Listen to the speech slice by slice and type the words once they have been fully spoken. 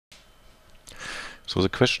So the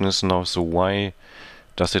question is now, so why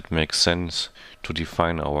does it make sense to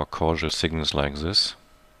define our causal signals like this?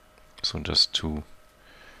 So just to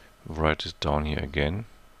write it down here again.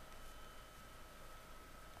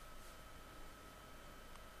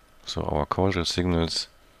 So our causal signals,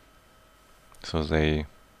 so they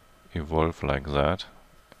evolve like that,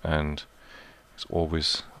 and it's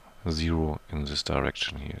always 0 in this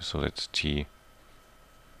direction here. So that's t,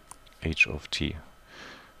 h of t.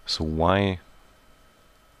 So why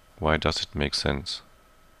does it make sense?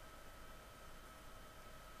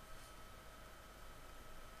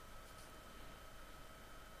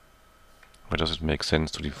 Why does it make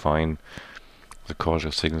sense to define the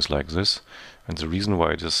causal signals like this? And the reason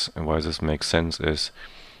why this makes sense is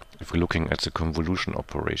if we're looking at the convolution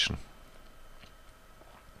operation,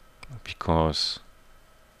 because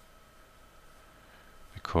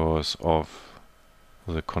of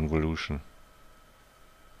the convolution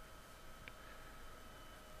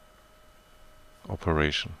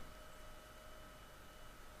operation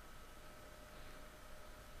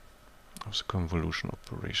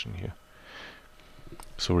here.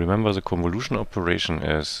 So remember, the convolution operation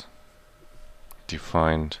is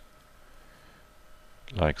defined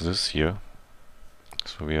like this here.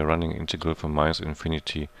 So we are running integral from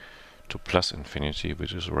 -infinity to +infinity,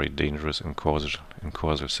 which is very dangerous in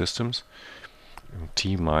causal systems. In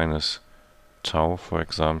t minus tau, for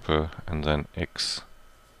example, and then x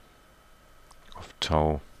of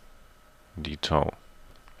tau d tau.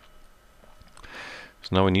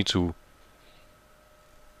 So now we need to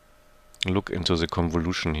look into the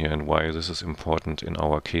convolution here and why this is important in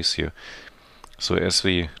our case here. So as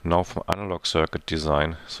we now from analog circuit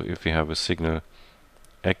design, so if we have a signal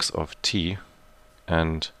x of t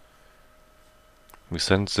and we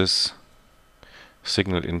send this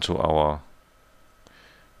signal into our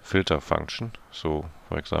filter function, so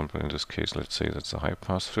for example in this case let's say that's a high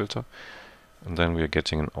pass filter, and then we are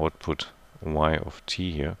getting an output y of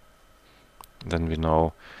t here. Then we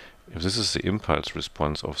now, if this is the impulse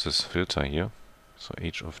response of this filter here, so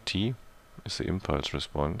h of t is the impulse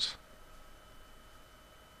response,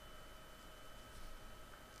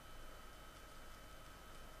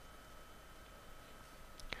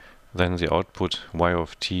 then the output y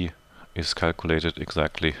of t is calculated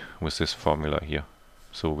exactly with this formula here,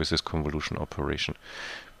 so with this convolution operation.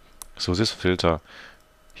 So this filter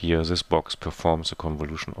here, this box, performs a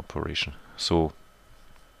convolution operation. So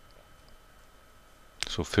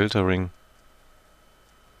filtering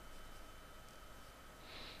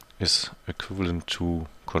is equivalent to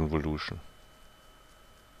convolution.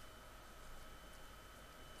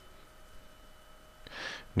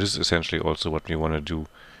 This is essentially also what we want to do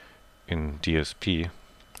in DSP,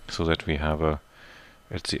 so that we have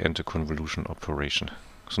at the end a convolution operation.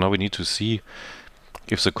 So now we need to see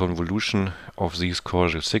if the convolution of these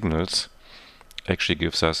causal signals actually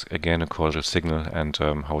gives us again a causal signal, and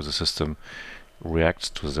how the system reacts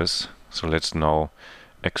to this. So let's now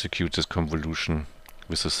execute this convolution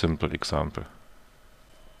with a simple example.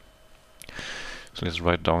 So let's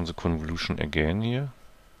write down the convolution again here.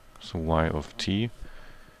 So y of t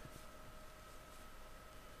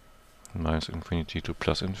 -infinity to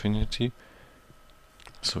 +infinity.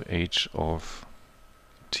 So h of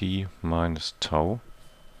t minus tau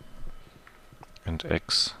and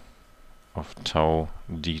x of tau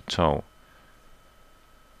d tau.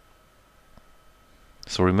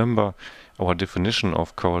 So remember, our definition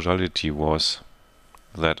of causality was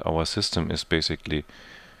that our system is basically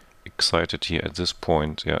excited here at this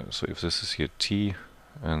point. Yeah, so if this is here t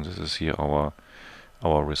and this is here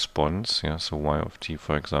our response, yeah, so y of t,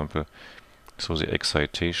 for example, so the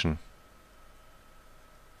excitation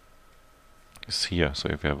is here. So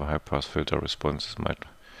if you have a high pass filter response, it might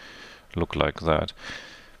look like that.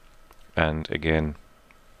 And again,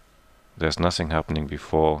 there's nothing happening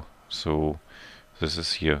before, so this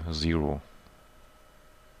is here 0.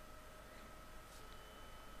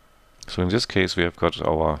 So in this case we have got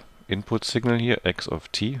our input signal here, x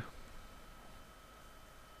of t,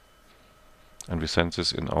 and we send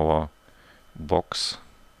this in our box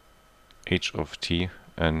h of t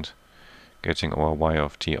and getting our y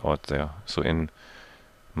of t out there. So in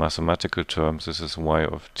mathematical terms, this is y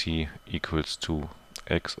of t equals to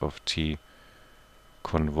x of t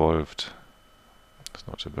convolved, it's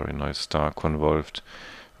not a very nice star, convolved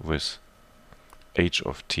with h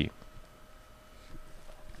of t.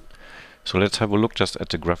 So let's have a look just at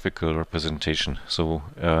the graphical representation. So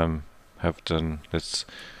let's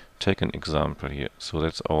take an example here. So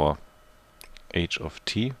that's our h of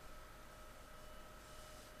t,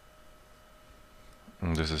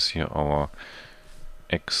 and this is here our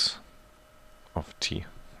x of t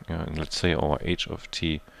Yeah, and let's say our h of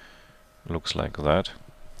t looks like that,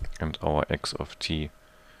 and our x of t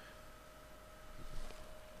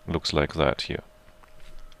looks like that here.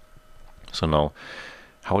 So now,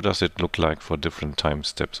 how does it look like for different time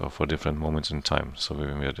steps or for different moments in time? So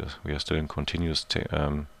we are still in continuous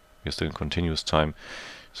time,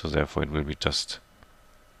 so therefore it will be just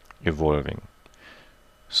evolving.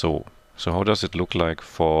 So how does it look like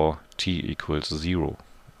for t equals 0?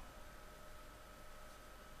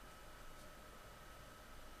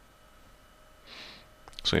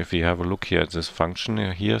 So if we have a look here at this function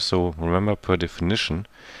here, so remember, per definition,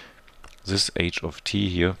 this h of t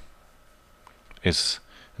here is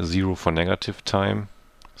 0 for negative time.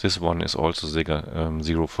 This one is also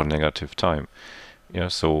 0 for negative time. Yeah,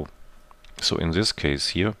 so in this case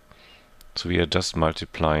here, so we are just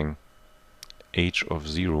multiplying h of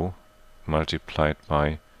 0 multiplied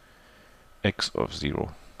by x of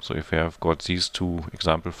 0. So if we have got these two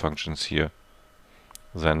example functions here,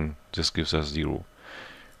 then this gives us 0.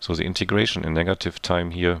 So the integration in negative time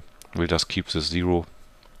here will just keep this 0,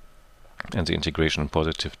 and the integration in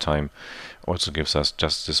positive time also gives us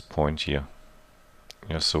just this point here.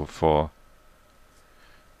 Yeah, so for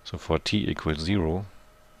t equals 0,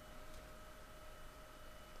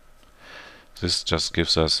 this just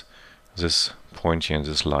gives us this point here in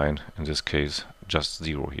this line, in this case just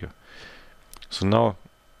 0 here. So now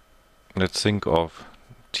let's think of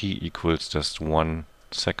t equals just 1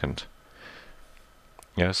 second.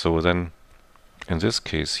 Yeah, so then in this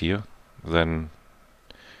case here, then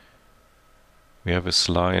we have a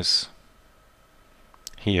slice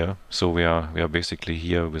here. So we are basically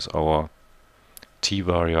here with our t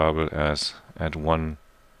variable as at 1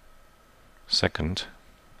 second,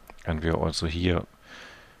 and we are also here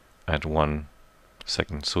at 1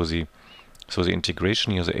 second. So the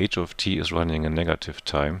integration here, the h of t is running in negative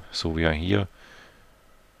time. So we are here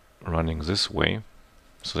running this way.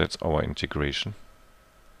 So that's our integration.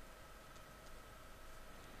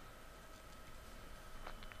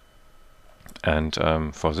 And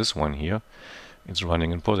for this one here, it's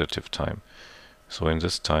running in positive time. So in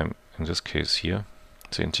this case here,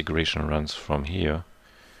 the integration runs from here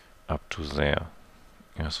up to there.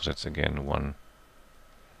 Yeah, so that's again 1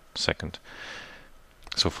 second.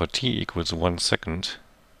 So for t equals 1 second,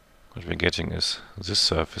 what we're getting is this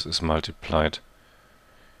surface is multiplied,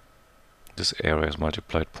 this area is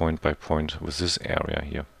multiplied point by point with this area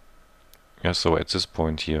here. Yeah, so at this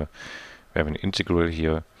point here, we have an integral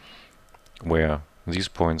here where these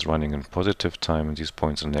points running in positive time and these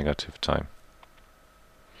points in negative time.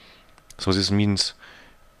 So this means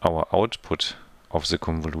our output of the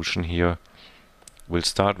convolution here will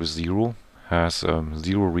start with 0, has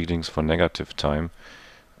 0 readings for negative time,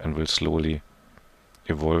 and will slowly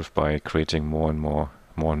evolve by creating more and more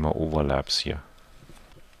overlaps here.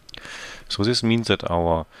 So this means that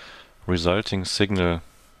our resulting signal,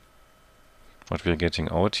 what we are getting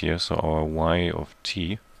out here, so our y of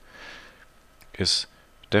t, is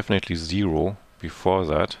definitely 0 before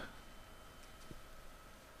that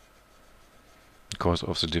because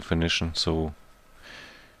of the definition. So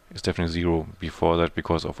it's definitely 0 before that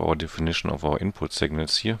because of our definition of our input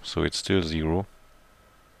signals here. So it's still 0.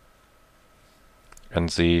 And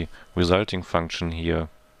the resulting function here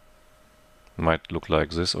might look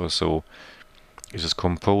like this also. It is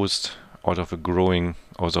composed out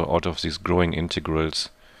of these growing integrals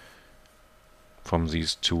from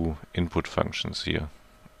these two input functions here.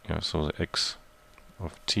 Yeah, so the x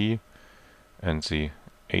of t and the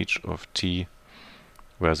h of t,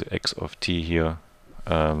 where the x of t here,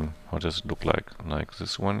 how does it look like? Like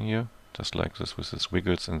this one here, just like this with its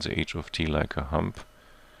wiggles, and the h of t like a hump.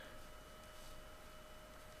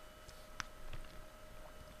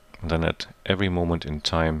 And then at every moment in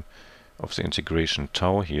time of the integration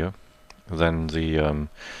tau here, then the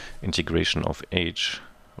integration of h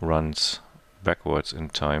runs backwards in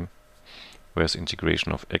time, whereas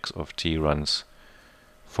integration of x of t runs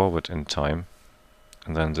forward in time.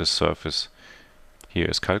 And then this surface here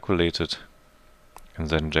is calculated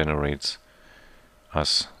and then generates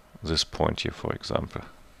us this point here, for example.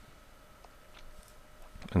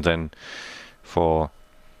 And then for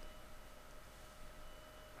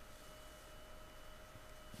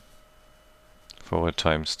a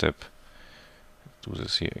time step, do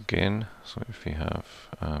this here again. So if we have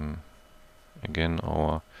again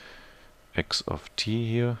our x of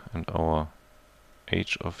t here and our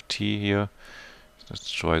h of t here,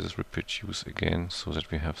 let's try this reproduce again so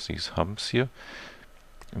that we have these humps here.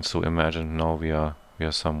 And so imagine now we are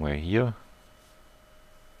somewhere here.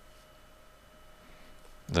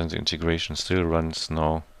 Then the integration still runs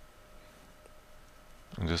now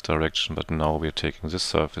in this direction, but now we are taking this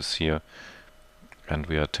surface here and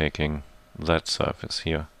we are taking that surface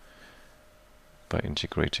here by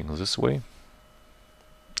integrating this way.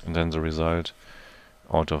 And then the result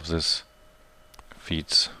out of this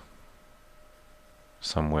feeds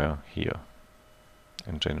somewhere here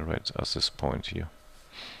and generates us this point here.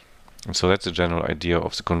 And so that's the general idea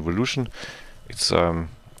of the convolution. It's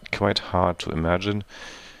quite hard to imagine,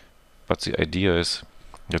 but the idea is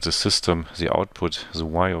that the system, the output, the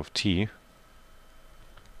y of t,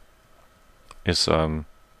 is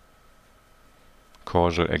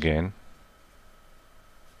causal again,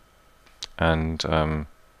 and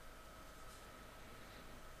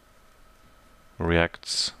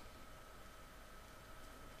reacts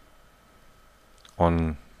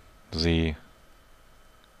on the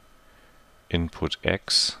input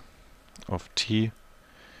x of t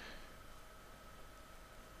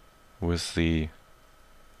with the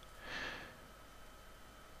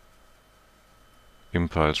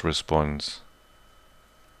impulse response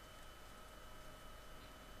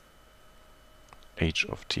h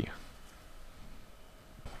of t.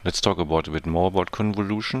 Let's talk about a bit more about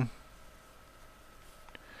convolution.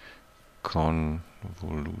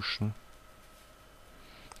 Convolution,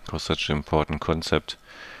 because such an important concept,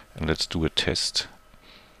 and let's do a test.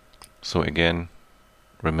 So again,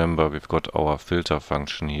 remember we've got our filter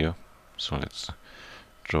function here, so let's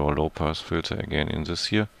draw a low pass filter again in this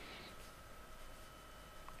here.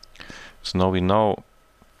 So now we know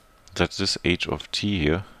that this h of t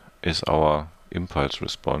here is our impulse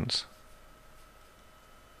response.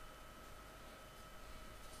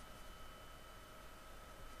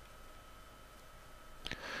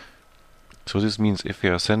 So this means if we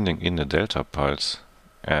are sending in a delta pulse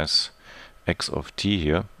as x of t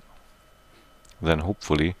here, then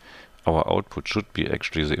hopefully our output should be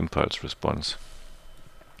actually the impulse response.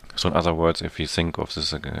 So in other words, if we think of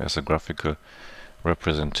this as a graphical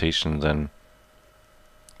representation, then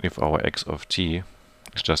if our x of t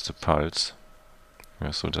is just a pulse,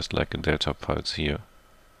 so just like a delta pulse here,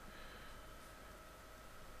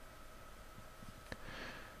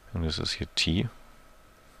 and this is here t,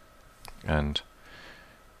 and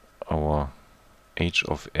our h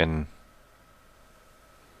of n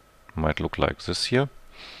might look like this here,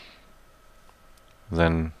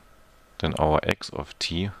 then our x of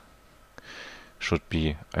t should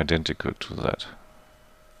be identical to that.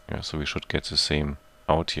 Yeah, so we should get the same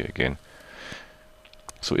out here again.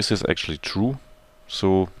 So is this actually true?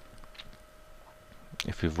 So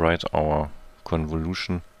if we write our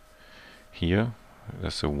convolution here,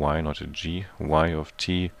 that's a y, not a g, y of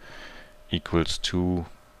t equals 2,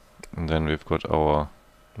 and then we've got our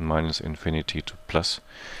minus infinity to plus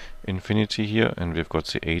infinity here, and we've got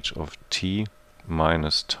the h of t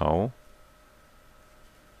minus tau,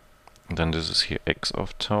 and then this is here x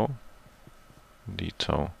of tau, d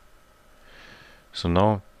tau. So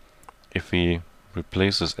now if we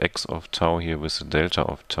replace this x of tau here with the delta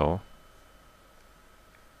of tau,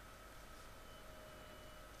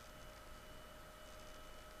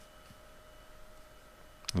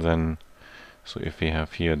 then so if we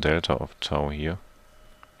have here delta of tau here,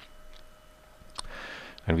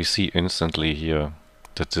 and we see instantly here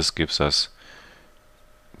that this gives us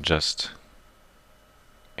just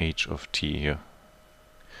h of t here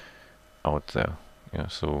out there. Yeah,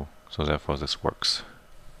 so therefore this works.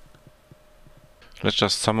 Let's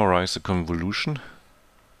just summarize the convolution.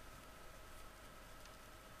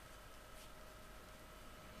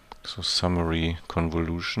 So summary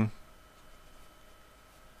convolution.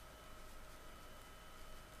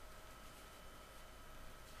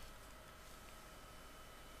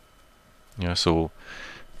 Yeah, so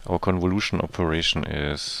our convolution operation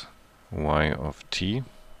is y of t,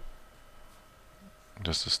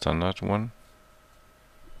 just the standard one.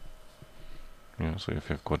 Yeah, so if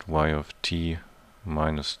you've got y of t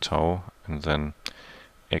minus tau and then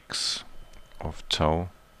x of tau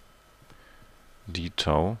d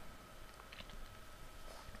tau.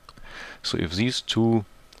 So if these two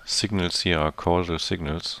signals here are causal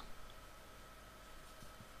signals,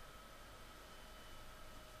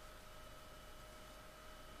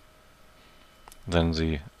 then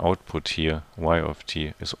the output here, y of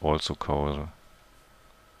t, is also causal.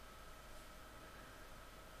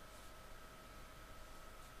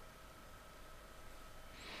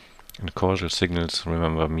 And causal signals,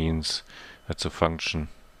 remember, means that the function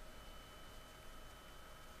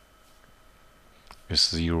is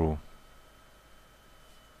 0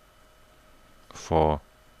 for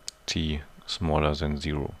t smaller than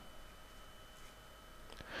 0.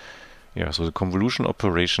 Yeah, so the convolution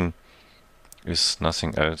operation is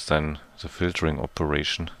nothing else than the filtering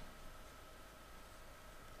operation.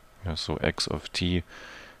 Yeah, so x of t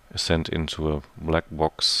is sent into a black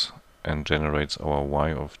box and generates our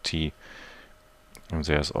y of t, and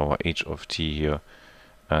there's our h of t here,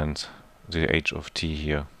 and the h of t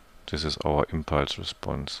here. This is our impulse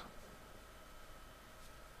response.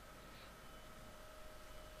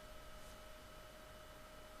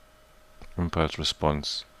 Impulse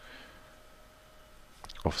response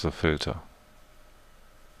of the filter.